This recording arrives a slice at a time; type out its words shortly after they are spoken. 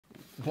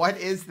What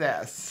is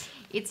this?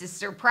 It's a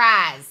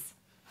surprise.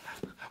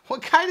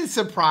 What kind of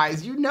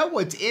surprise? You know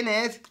what's in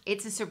it.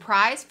 It's a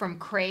surprise from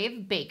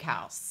Crave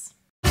Bakehouse.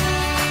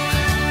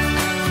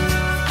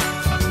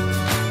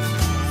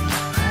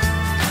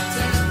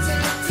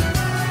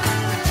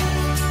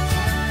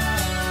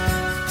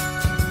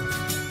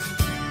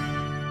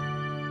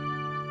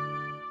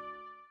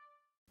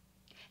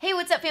 Hey,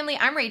 what's up, family?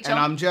 I'm Rachel. And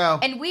I'm Joe.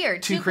 And we are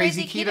Two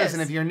Crazy Ketos.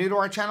 And if you're new to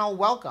our channel,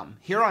 welcome.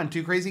 Here on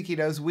Two Crazy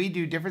Ketos, we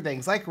do different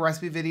things like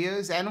recipe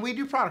videos and we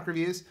do product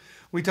reviews.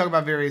 We talk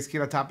about various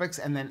keto topics.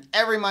 And then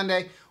every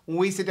Monday,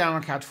 we sit down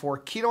on the couch for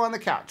Keto on the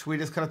Couch. We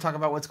just kind of talk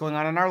about what's going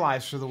on in our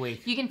lives for the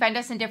week. You can find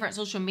us in different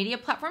social media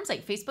platforms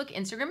like Facebook,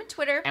 Instagram, and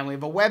Twitter. And we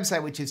have a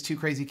website, which is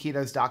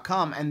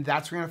twocrazyketos.com. And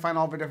that's where you're going to find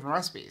all of our different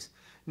recipes.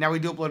 Now, we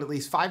do upload at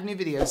least 5 new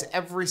videos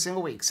every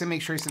single week, so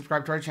make sure you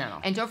subscribe to our channel.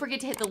 And don't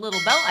forget to hit the little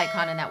bell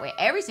icon, and that way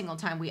every single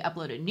time we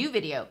upload a new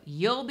video,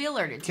 you'll be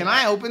alerted to it. Can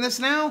I open this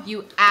now?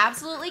 You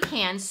absolutely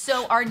can.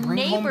 So our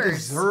Bring home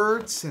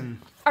desserts and...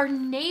 Our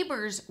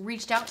neighbors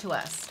reached out to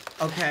us.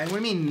 Okay, what do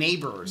you mean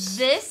neighbors?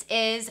 This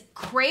is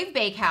Crave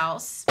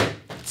Bakehouse.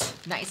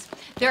 Nice.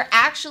 They're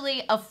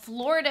actually a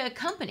Florida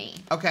company.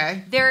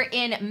 Okay. They're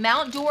in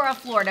Mount Dora,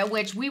 Florida,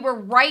 which we were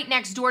right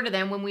next door to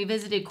them when we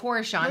visited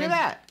Coruscant. Look at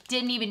that.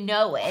 Didn't even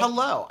know it.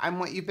 Hello, I'm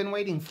what you've been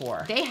waiting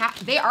for.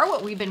 They are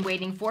what we've been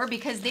waiting for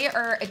because they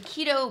are a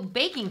keto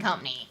baking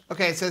company.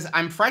 Okay, it says,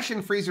 I'm fresh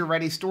and freezer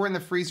ready. Store in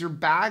the freezer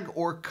bag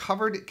or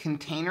covered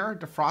container.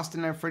 Defrost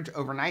in the fridge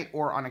overnight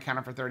or on a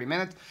counter for 30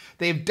 minutes.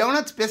 They have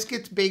donuts,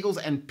 biscuits, bagels,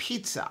 and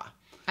pizza.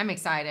 I'm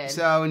excited.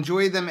 So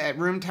enjoy them at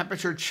room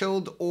temperature,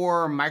 chilled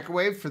or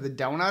microwave for the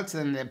donuts.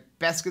 And the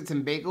biscuits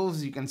and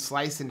bagels you can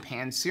slice in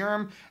pan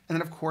serum. And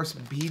then, of course,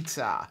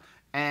 pizza.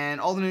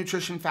 And all the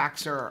nutrition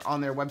facts are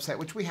on their website,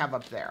 which we have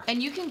up there.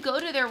 And you can go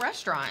to their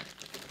restaurant.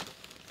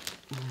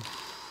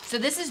 So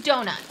this is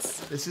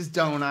donuts. This is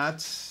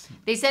donuts.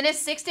 They sent us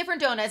 6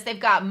 different donuts. They've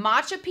got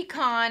matcha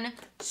pecan,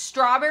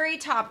 strawberry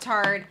top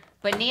tart,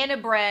 banana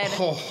bread.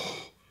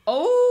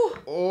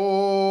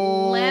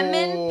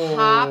 Lemon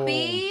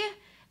poppy.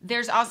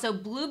 There's also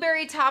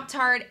blueberry top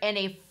tart and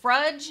a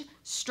fudge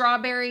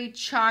strawberry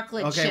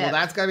chocolate chip. Okay, well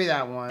that's gotta be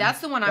that one.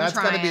 That's the one I'm trying.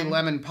 That's gotta be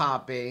lemon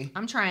poppy.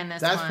 I'm trying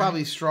this That's one.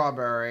 probably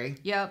strawberry.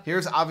 Yep.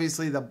 Here's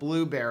obviously the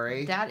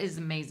blueberry. That is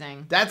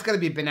amazing. That's gonna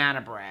be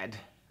banana bread.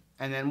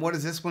 And then what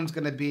is this one's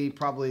gonna be?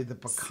 Probably the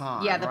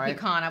pecan, Yeah, the right?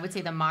 pecan. I would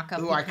say the maca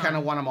pecan. Ooh, I kind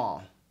of want them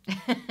all. I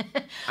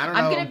don't know.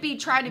 I'm gonna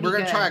try to be good. We're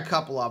gonna try a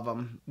couple of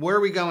them. Where are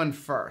we going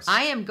first?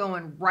 I am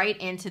going right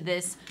into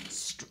this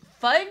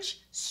fudge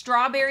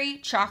strawberry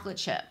chocolate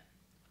chip.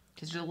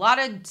 Because there's a lot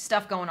of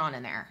stuff going on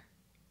in there.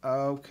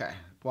 Okay.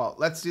 Well,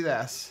 let's do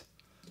this.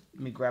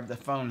 Let me grab the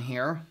phone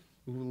here.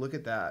 Ooh, look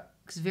at that.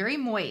 It's very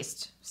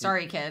moist.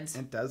 Sorry, kids.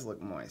 It does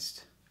look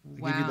moist.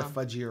 I'll Wow. give you the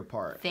fudgier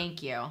part.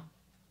 Thank you. I'll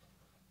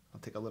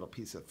take a little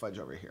piece of fudge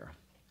over here.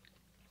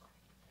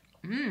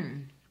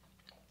 Mmm.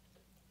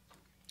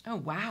 Oh,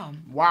 wow.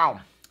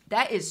 Wow.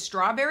 That is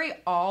strawberry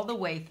all the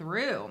way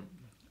through.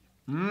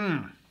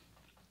 Mmm.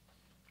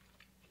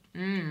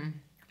 Mmm.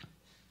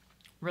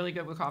 Really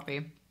good with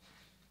coffee.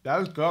 That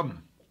is good.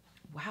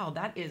 Wow,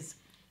 that is...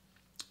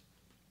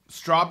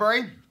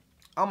 Strawberry?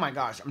 Oh my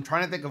gosh, I'm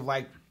trying to think of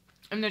like...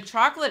 And the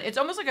chocolate, it's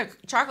almost like a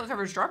chocolate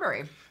covered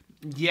strawberry.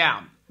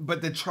 Yeah,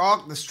 but the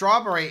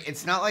strawberry,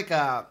 it's not like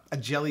a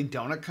jelly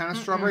donut kind of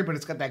strawberry, but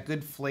it's got that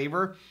good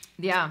flavor.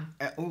 Yeah.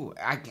 Ooh,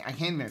 I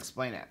can't even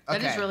explain it. Okay,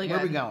 that is really good.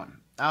 Where are we going?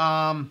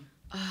 Oh,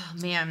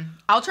 man.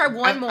 I'll try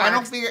one more.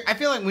 I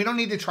feel like we don't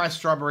need to try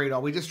strawberry at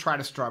all. We just tried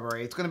a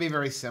strawberry. It's going to be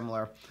very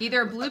similar.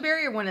 Either a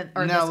blueberry or this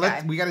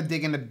guy. We got to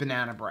dig into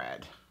banana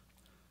bread.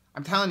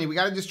 I'm telling you, we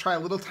got to just try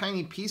little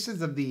tiny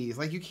pieces of these.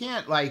 Like, you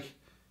can't, like,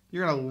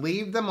 you're going to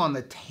leave them on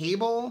the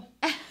table.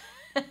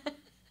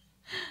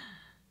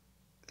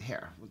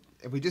 Here,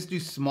 if we just do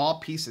small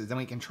pieces, then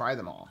we can try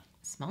them all.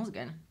 Smells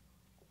good.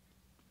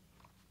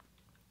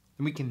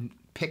 And we can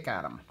pick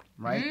at them,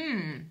 right?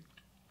 Mmm.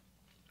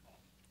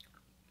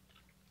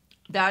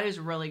 That is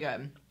really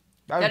good.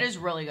 That is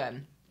really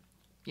good.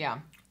 Yeah.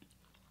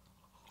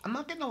 I'm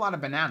not getting a lot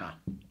of banana.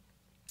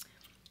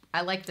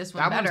 I like this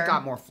one better. That one's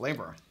got more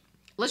flavor.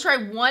 Let's try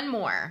one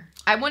more.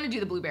 I want to do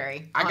the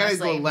blueberry. I gotta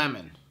go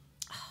lemon.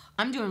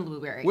 I'm doing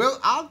blueberry. We'll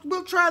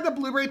try the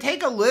blueberry.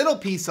 Take a little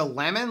piece of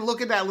lemon.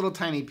 Look at that little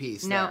tiny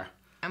piece there.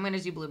 I'm gonna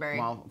do blueberry.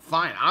 Well,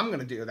 fine. I'm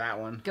gonna do that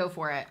one. Go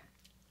for it.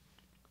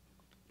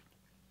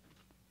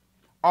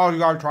 Oh, you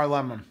gotta try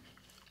lemon.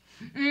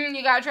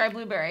 You gotta try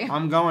blueberry.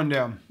 I'm going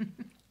to.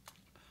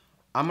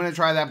 I'm going to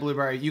try that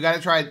blueberry. You got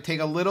to try it.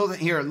 Take a little.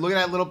 Here, look at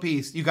that little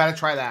piece. You got to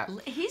try that.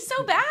 He's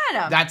so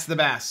bad. That's the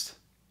best.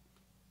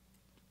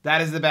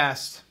 That is the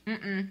best.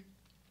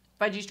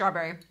 Fudgy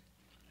strawberry.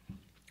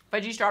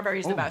 Fudgy strawberry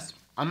is the best.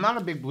 I'm not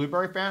a big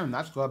blueberry fan, and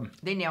that's good.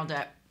 They nailed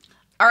it.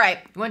 All right.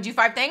 You want to do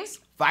 5 things?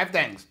 5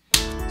 things.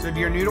 So if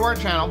you're new to our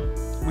channel,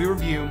 we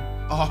review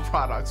all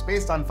products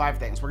based on 5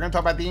 things. We're going to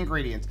talk about the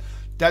ingredients.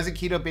 Does it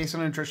keto based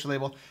on a nutrition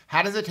label?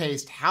 How does it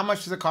taste? How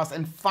much does it cost?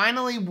 And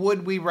finally,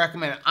 would we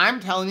recommend it? I'm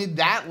telling you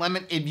that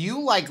lemon, if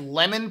you like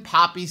lemon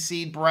poppy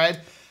seed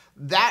bread,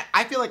 that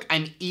I feel like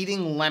I'm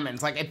eating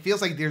lemons. Like it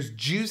feels like there's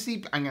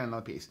juicy. I'm gonna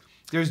another piece.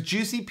 There's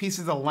juicy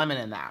pieces of lemon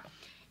in that.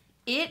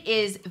 It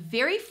is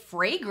very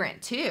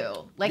fragrant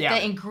too. Like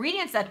the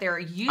ingredients that they're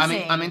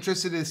using. I'm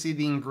interested to see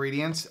the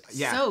ingredients.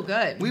 Yeah. So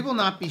good. We will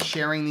not be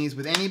sharing these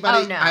with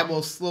anybody. Oh, no. I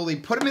will slowly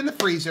put them in the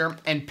freezer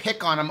and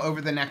pick on them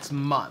over the next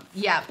month.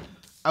 Yep.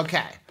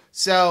 Okay.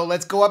 So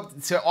let's go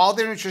up. So all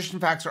their nutrition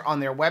facts are on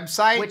their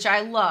website. Which I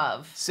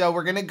love. So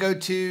we're going to go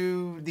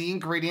to the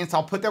ingredients.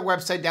 I'll put their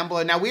website down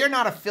below. Now, we are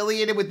not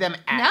affiliated with them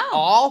at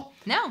all.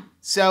 No.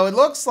 So it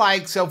looks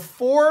like, so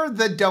for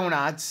the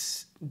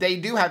donuts,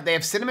 they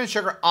have cinnamon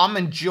sugar,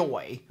 almond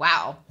joy.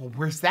 Wow. Well,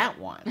 where's that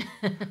one?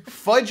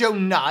 Fudge-o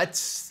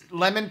nuts,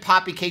 lemon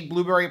poppy cake,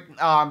 blueberry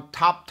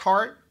top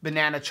tart,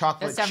 banana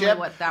chocolate chip,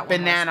 what that one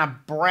banana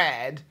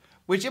bread,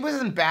 which it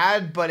wasn't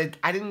bad, but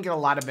I didn't get a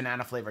lot of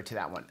banana flavor to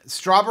that one.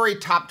 Strawberry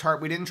top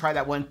tart, we didn't try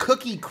that one.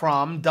 Cookie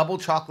crumb, double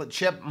chocolate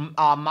chip,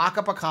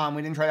 maca pecan,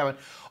 we didn't try that one.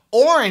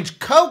 Orange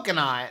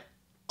coconut,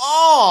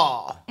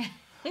 oh,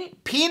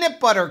 peanut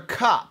butter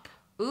cup.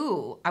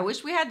 Ooh, I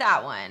wish we had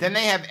that one. Then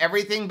they have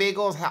everything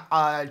bagels,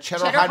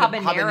 cheddar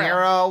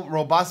habanero,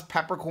 robust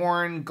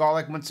peppercorn,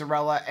 garlic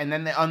mozzarella, and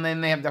then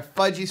they have the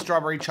fudgy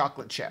strawberry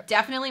chocolate chip.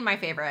 Definitely my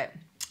favorite.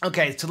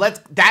 Okay, so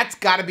that's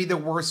got to be the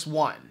worst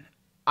one,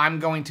 I'm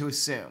going to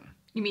assume.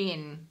 You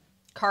mean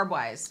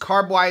carb-wise?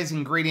 Carb-wise,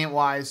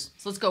 ingredient-wise.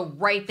 So let's go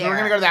right there. So we're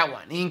going to go to that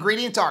one. The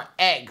ingredients are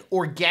egg,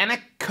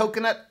 organic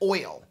coconut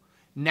oil,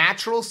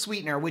 natural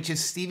sweetener, which is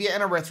stevia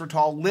and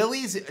erythritol,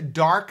 Lily's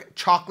dark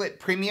chocolate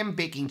premium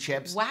baking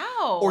chips,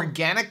 wow,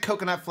 organic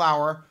coconut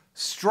flour,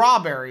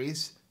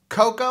 strawberries,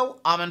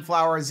 cocoa, almond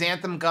flour,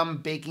 xanthan gum,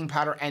 baking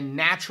powder, and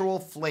natural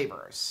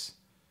flavors.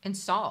 And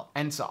salt.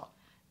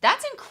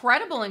 That's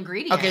incredible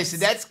ingredients. Okay, so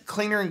that's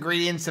cleaner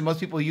ingredients than most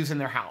people use in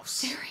their house.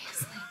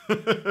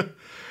 Seriously.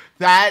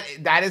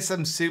 That is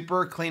some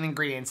super clean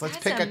ingredients. Let's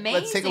take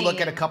a look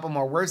at a couple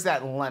more. Where's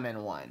that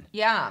lemon one?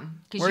 Yeah.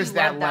 Where's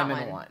that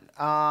lemon one?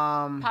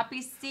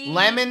 Poppy seed.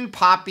 Lemon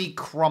poppy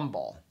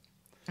crumble.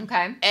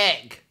 Okay.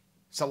 Egg.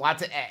 So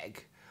lots of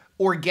egg.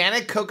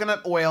 Organic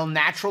coconut oil,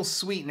 natural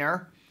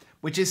sweetener,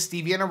 which is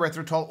stevia and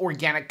erythritol,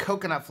 organic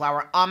coconut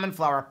flour, almond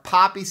flour,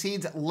 poppy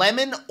seeds,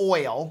 lemon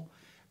oil,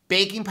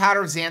 baking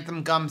powder,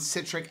 xanthan gum,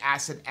 citric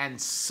acid,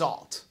 and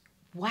salt.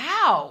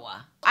 Wow.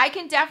 I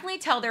can definitely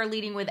tell they're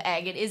leading with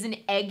egg. It is an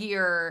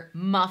eggier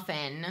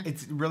muffin.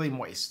 It's really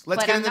moist.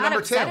 Let's get into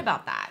number 2. I'm not upset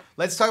about that.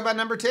 Let's talk about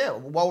number 2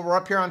 while we're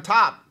up here on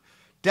top.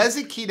 Does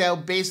it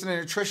keto based on a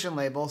nutrition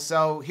label?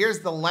 So here's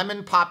the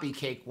lemon poppy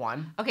cake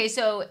one. Okay,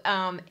 so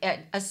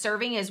a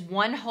serving is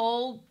 1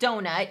 whole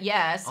donut,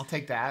 yes. I'll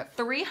take that.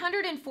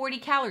 340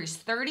 calories,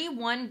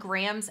 31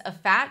 grams of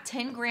fat,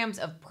 10 grams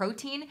of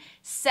protein,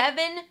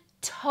 7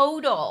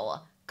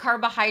 total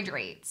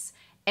carbohydrates,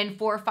 and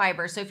 4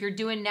 fiber. So if you're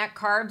doing net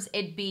carbs,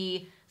 it'd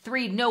be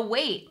 3. No,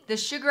 wait. The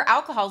sugar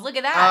alcohols. Look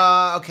at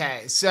that.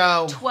 Okay.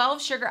 So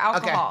 12 sugar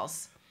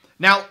alcohols. Okay.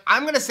 Now,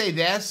 I'm going to say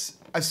this.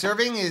 A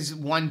serving is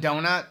 1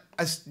 donut.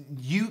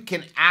 You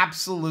can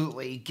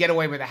absolutely get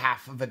away with a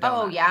half of a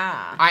donut. Oh,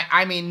 yeah.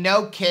 I mean,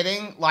 no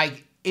kidding.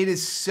 Like, it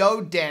is so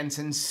dense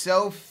and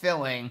so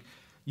filling.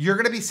 You're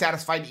going to be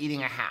satisfied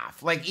eating a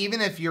half. Like,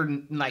 even if you're,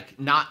 like,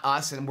 not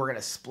us and we're going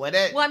to split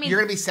it, well, I mean, you're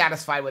going to be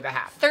satisfied with a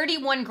half.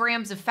 31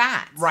 grams of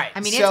fat. Right.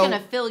 I mean, it's going to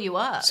fill you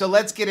up. So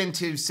let's get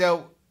into,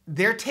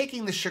 they're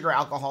taking the sugar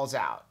alcohols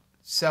out.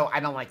 So I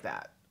don't like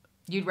that.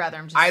 You'd rather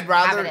them just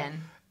have it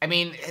in. I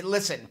mean,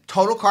 listen,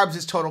 total carbs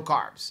is total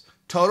carbs.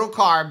 Total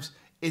carbs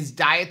is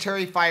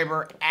dietary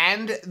fiber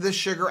and the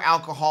sugar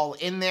alcohol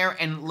in there,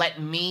 and let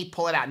me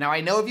pull it out. Now,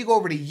 I know if you go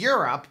over to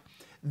Europe,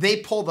 they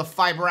pull the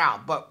fiber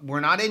out, but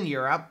we're not in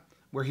Europe.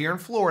 We're here in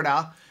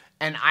Florida,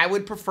 and I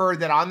would prefer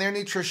that on their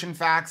nutrition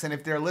facts, and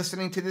if they're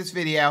listening to this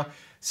video,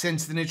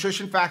 since the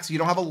nutrition facts, you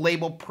don't have a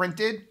label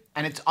printed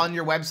and it's on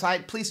your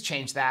website, please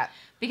change that.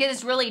 Because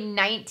it's really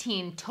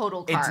 19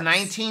 total carbs. It's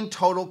 19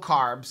 total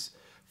carbs,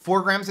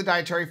 4 grams of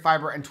dietary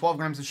fiber, and 12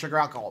 grams of sugar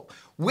alcohol.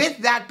 With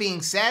that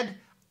being said,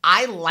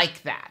 I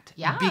like that.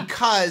 Yeah.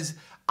 Because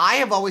I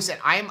have always said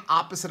I am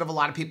opposite of a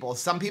lot of people.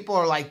 Some people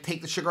are like,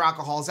 take the sugar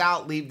alcohols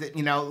out, leave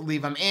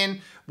them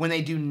in when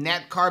they do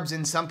net carbs.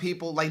 And some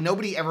people, like,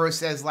 nobody ever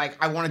says like,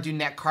 I want to do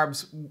net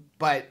carbs,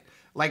 but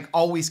like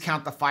always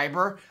count the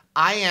fiber.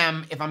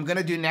 If I'm going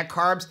to do net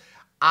carbs,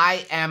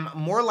 I am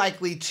more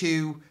likely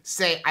to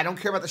say, I don't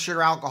care about the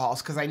sugar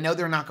alcohols because I know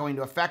they're not going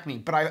to affect me,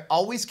 but I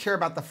always care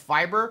about the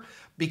fiber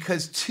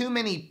because too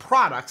many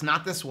products,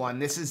 not this one,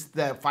 this is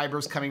the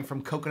fibers coming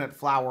from coconut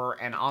flour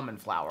and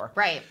almond flour.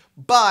 Right.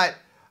 But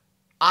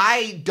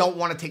I don't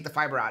want to take the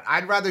fiber out.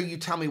 I'd rather you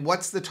tell me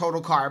what's the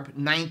total carb,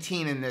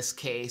 19 in this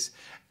case,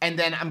 and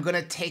then I'm going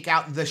to take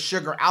out the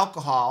sugar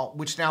alcohol,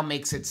 which now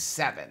makes it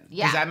 7.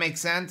 Yeah. Does that make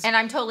sense? And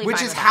I'm totally fine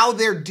Which is how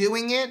they're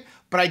doing it,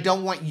 but I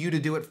don't want you to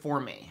do it for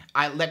me.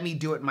 Let me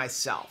do it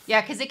myself.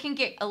 Yeah, because it can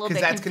get a little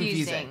bit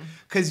confusing.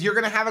 Because you're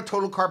going to have a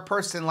total carb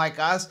person like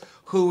us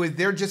who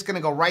they're just going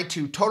to go right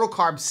to total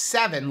carb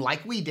 7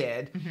 like we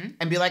did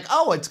and be like,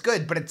 oh, it's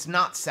good, but it's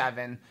not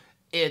 7.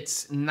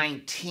 It's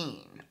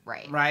 19.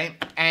 Right. Right?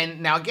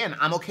 And now, again,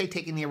 I'm okay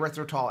taking the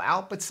erythritol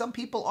out, but some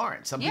people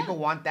aren't. Some people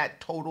want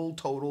that total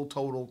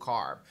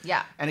carb.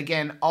 Yeah. And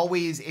again,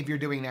 always, if you're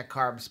doing net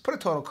carbs, put a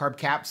total carb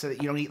cap so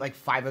that you don't eat like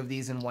 5 of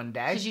these in one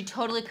day. Because you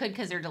totally could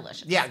because they're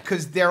delicious. Yeah,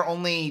 because they're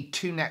only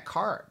 2 net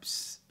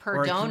carbs.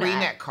 Per donut. 3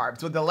 net carbs.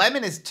 So the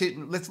lemon is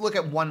 2. Let's look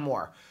at one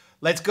more.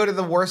 Let's go to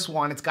the worst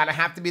one. It's got to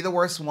have to be the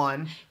worst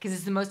one. Because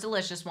it's the most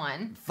delicious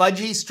one.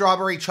 Fudgy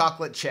strawberry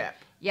chocolate chip.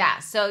 Yeah,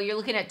 so you're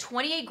looking at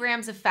 28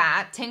 grams of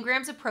fat, 10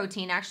 grams of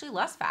protein, actually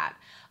less fat,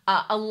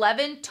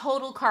 11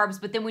 total carbs,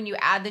 but then when you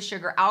add the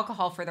sugar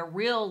alcohol for the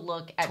real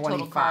look at 25.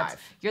 total carbs,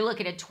 you're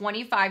looking at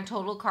 25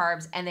 total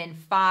carbs and then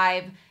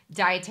 5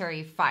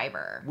 dietary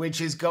fiber.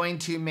 Which is going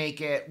to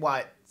make it,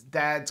 what?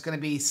 That's going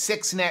to be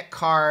 6 net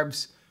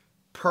carbs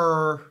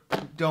per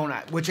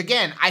donut. Which,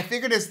 again, I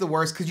figured is the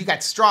worst because you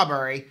got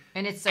strawberry.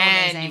 And it's so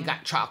and amazing. you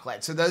got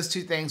chocolate. So those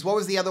 2 things. What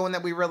was the other one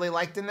that we really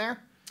liked in there?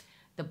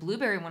 The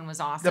blueberry one was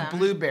awesome. The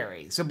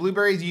blueberry. So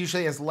blueberry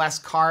usually has less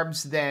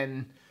carbs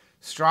than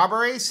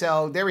strawberry.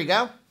 So there we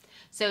go.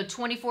 So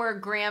 24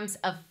 grams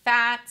of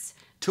fat,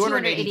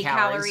 280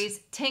 calories,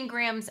 10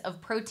 grams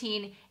of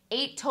protein,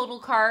 8 total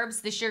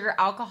carbs. The sugar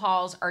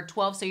alcohols are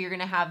 12, so you're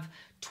going to have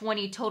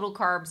 20 total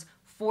carbs,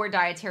 4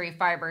 dietary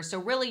fibers. So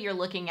really you're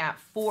looking at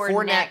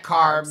 4 net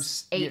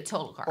carbs, 8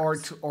 total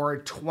carbs. Or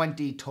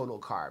 20 total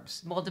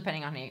carbs. Well,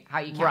 depending on how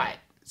you count Right. it.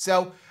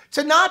 So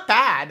not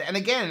bad. And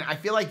again, I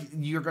feel like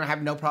you're going to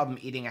have no problem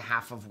eating a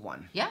half of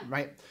one. Yeah.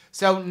 Right?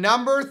 So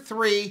number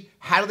 3,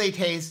 how do they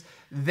taste?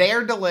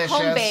 They're delicious.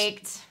 Home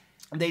baked.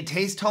 They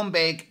taste home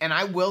baked. And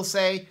I will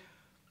say,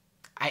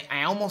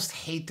 I almost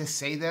hate to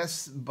say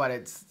this, but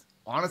it's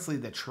honestly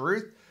the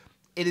truth.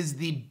 It is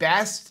the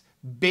best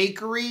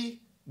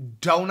bakery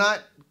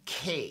donut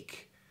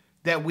cake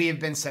that we have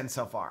been sent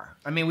so far.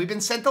 I mean, we've been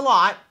sent a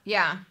lot.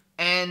 Yeah.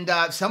 And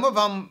some of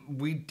them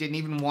we didn't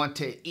even want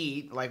to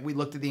eat. Like, we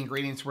looked at the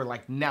ingredients, we're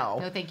like, no.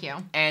 No, thank you.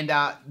 And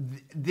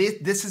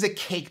this is a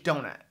cake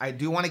donut. I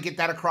do want to get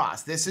that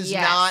across. This is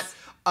Yes. not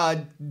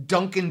a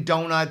Dunkin'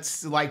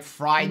 Donuts, like,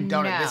 fried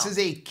donut. No. This is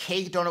a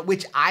cake donut,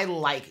 which I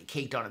like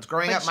cake donuts.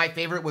 Growing But up, my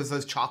favorite was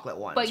those chocolate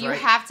ones, But you right?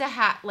 have to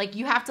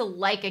you have to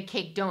like a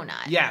cake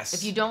donut. Yes.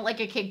 If you don't like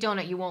a cake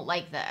donut, you won't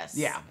like this.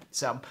 Yeah.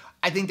 So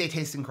I think they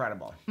taste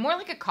incredible. More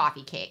like a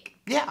coffee cake.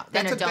 Yeah.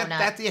 Than That's a donut.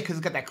 That's because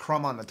it's got that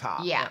crumb on the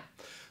top. Yeah.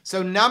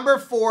 So number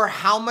 4,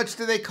 how much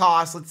do they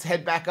cost? Let's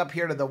head back up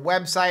here to the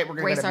website. We're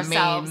going to go to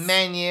main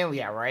menu.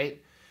 Yeah, right?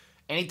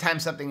 Anytime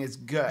something is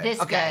good. This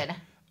good.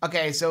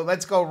 Okay, so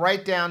let's go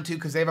right down to,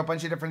 because they have a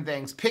bunch of different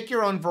things. Pick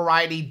your own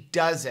variety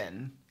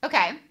dozen.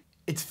 Okay.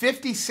 It's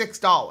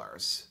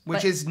 $56,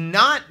 which is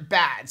not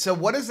bad. So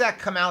what does that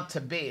come out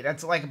to be?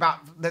 That's a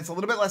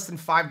little bit less than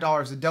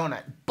 $5 a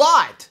donut.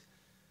 But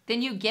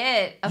Then you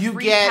get a you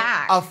free get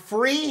pack. a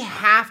free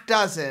half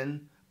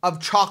dozen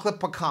of chocolate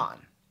pecan.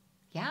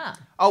 Yeah.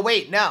 Oh,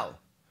 wait, no.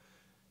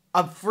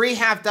 Get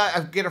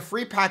a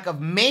free pack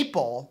of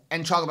maple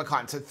and chocolate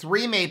pecan. So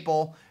 3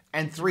 maple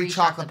and 3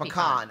 chocolate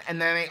pecan.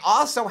 And then they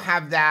also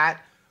have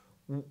that,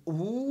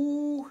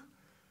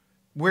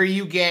 where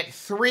you get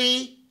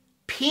 3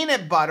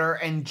 peanut butter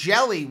and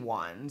jelly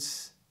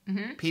ones.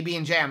 Mm-hmm.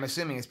 PB&J, I'm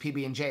assuming is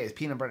PB&J is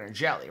peanut butter and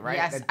jelly, right?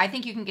 Yes, I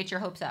think you can get your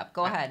hopes up.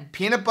 Go ahead.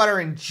 Peanut butter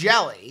and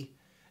jelly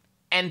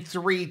and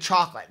 3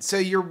 chocolate. So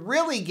you're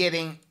really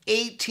getting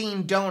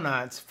 18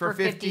 donuts for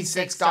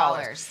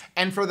 $56.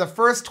 And for the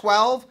first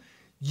 12,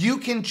 you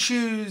can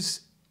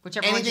choose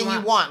whichever anything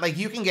you want. Like,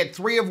 you can get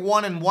 3 of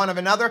one and 1 of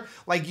another.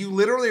 Like, you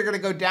literally are going to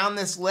go down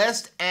this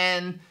list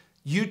and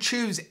you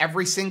choose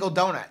every single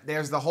donut.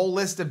 There's the whole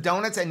list of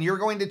donuts and you're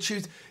going to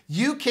choose.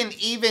 You can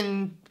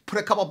even put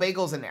a couple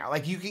bagels in there.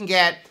 Like, you can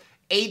get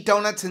 8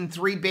 donuts and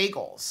 3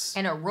 bagels.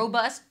 And a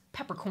robust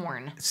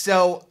peppercorn.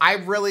 So I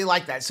really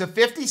like that. So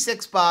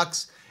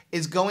 $56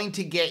 is going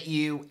to get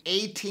you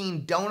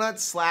 18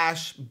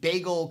 donut /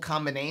 bagel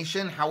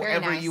combination,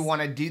 however you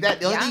want to do that.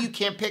 The only thing you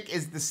can't pick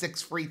is the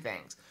 6 free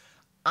things.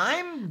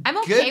 I'm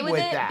okay good with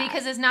it that.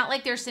 because it's not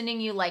like they're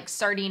sending you like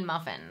sardine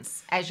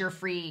muffins as your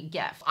free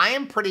gift. I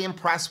am pretty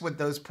impressed with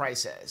those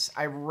prices.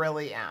 I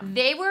really am.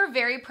 They were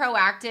very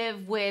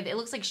proactive with, it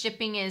looks like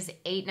shipping is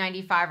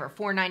 $8.95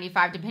 or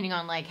 $4.95 depending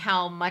on like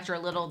how much or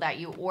little that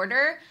you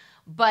order.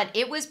 But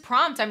it was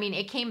prompt. I mean,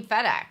 it came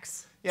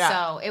FedEx. Yeah.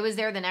 So it was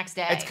there the next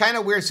day. It's kind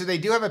of weird. So they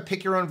do have a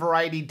pick your own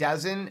variety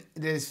dozen.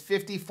 It is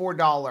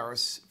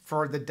 $54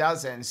 for the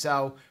dozen.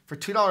 So for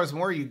 $2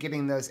 more, you're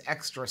getting those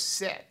extra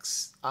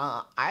 6.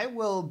 I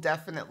will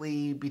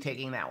definitely be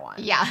taking that one.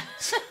 Yeah.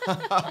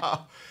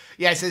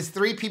 Yeah, it says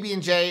 3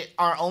 PB&J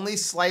are only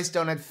sliced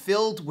donut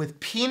filled with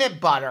peanut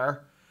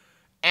butter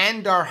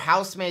and our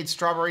house-made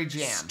strawberry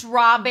jam.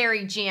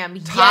 Strawberry jam,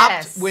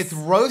 Topped with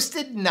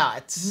roasted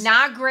nuts.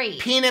 Not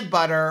great. Peanut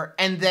butter,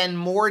 and then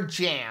more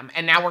jam.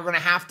 And now we're going to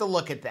have to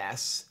look at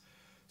this.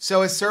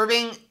 So a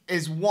serving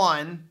is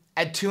 1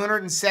 at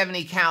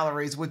 270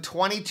 calories with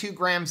 22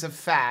 grams of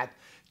fat,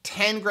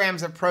 10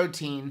 grams of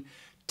protein,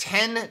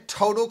 10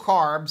 total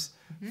carbs,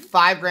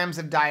 5 grams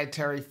of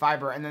dietary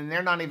fiber, and then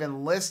they're not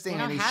even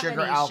listing any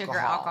sugar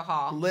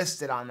alcohol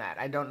listed on that.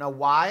 I don't know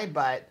why,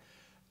 but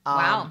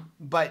Wow.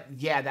 But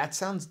yeah, that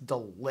sounds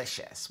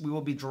delicious. We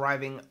will be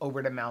driving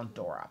over to Mount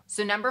Dora.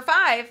 So number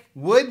 5.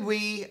 Would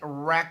we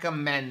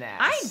recommend that?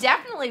 I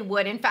definitely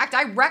would. In fact,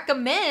 I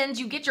recommend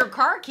you get your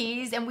car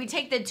keys and we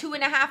take the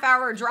 2.5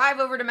 hour drive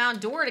over to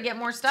Mount Dora to get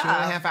more stuff.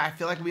 2.5 hours. I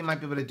feel like we might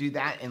be able to do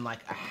that in like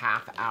a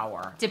half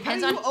hour.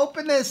 Depends How do on you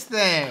open this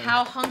thing.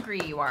 how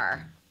hungry you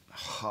are.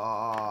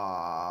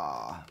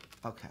 Oh,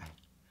 okay.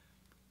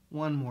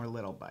 One more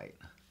little bite.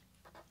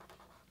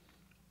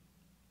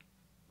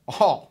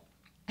 Oh.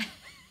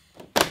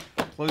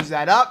 Close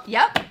that up.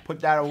 Yep. Put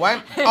that away.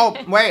 Oh,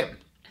 wait.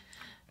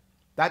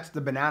 That's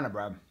the banana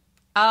bread.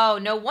 Oh,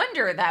 no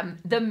wonder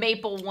the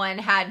maple one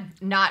had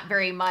not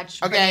very much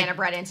banana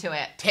bread into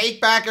it.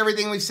 Take back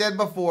everything we said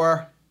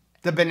before.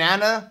 The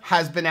banana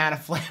has banana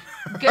flavor.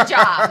 Good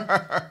job.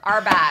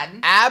 Our bad.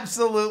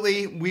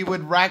 Absolutely. We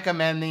would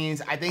recommend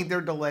these. I think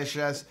they're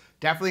delicious.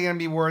 Definitely going to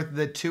be worth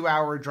the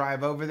 2-hour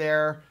drive over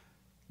there.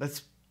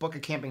 Let's book a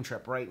camping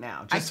trip right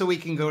now, just so we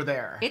can go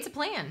there. It's a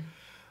plan.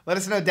 Let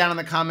us know down in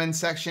the comments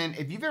section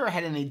if you've ever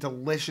had any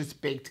delicious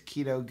baked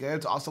keto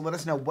goods. Also, let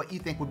us know what you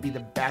think would be the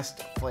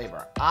best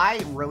flavor.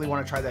 I really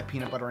want to try that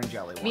peanut butter and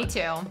jelly one. Me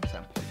too.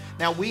 So,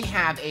 now, we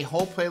have a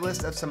whole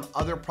playlist of some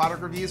other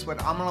product reviews, which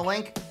I'm going to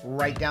link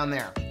right down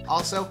there.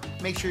 Also,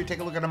 make sure you take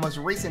a look at our most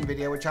recent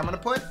video, which I'm going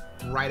to put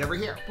right over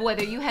here.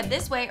 Whether you head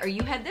this way or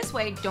you head this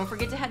way, don't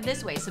forget to head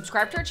this way.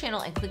 Subscribe to our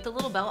channel and click the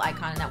little bell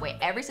icon, and that way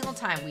every single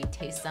time we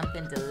taste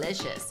something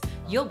delicious,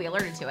 you'll be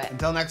alerted to it.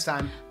 Until next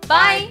time.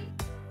 Bye.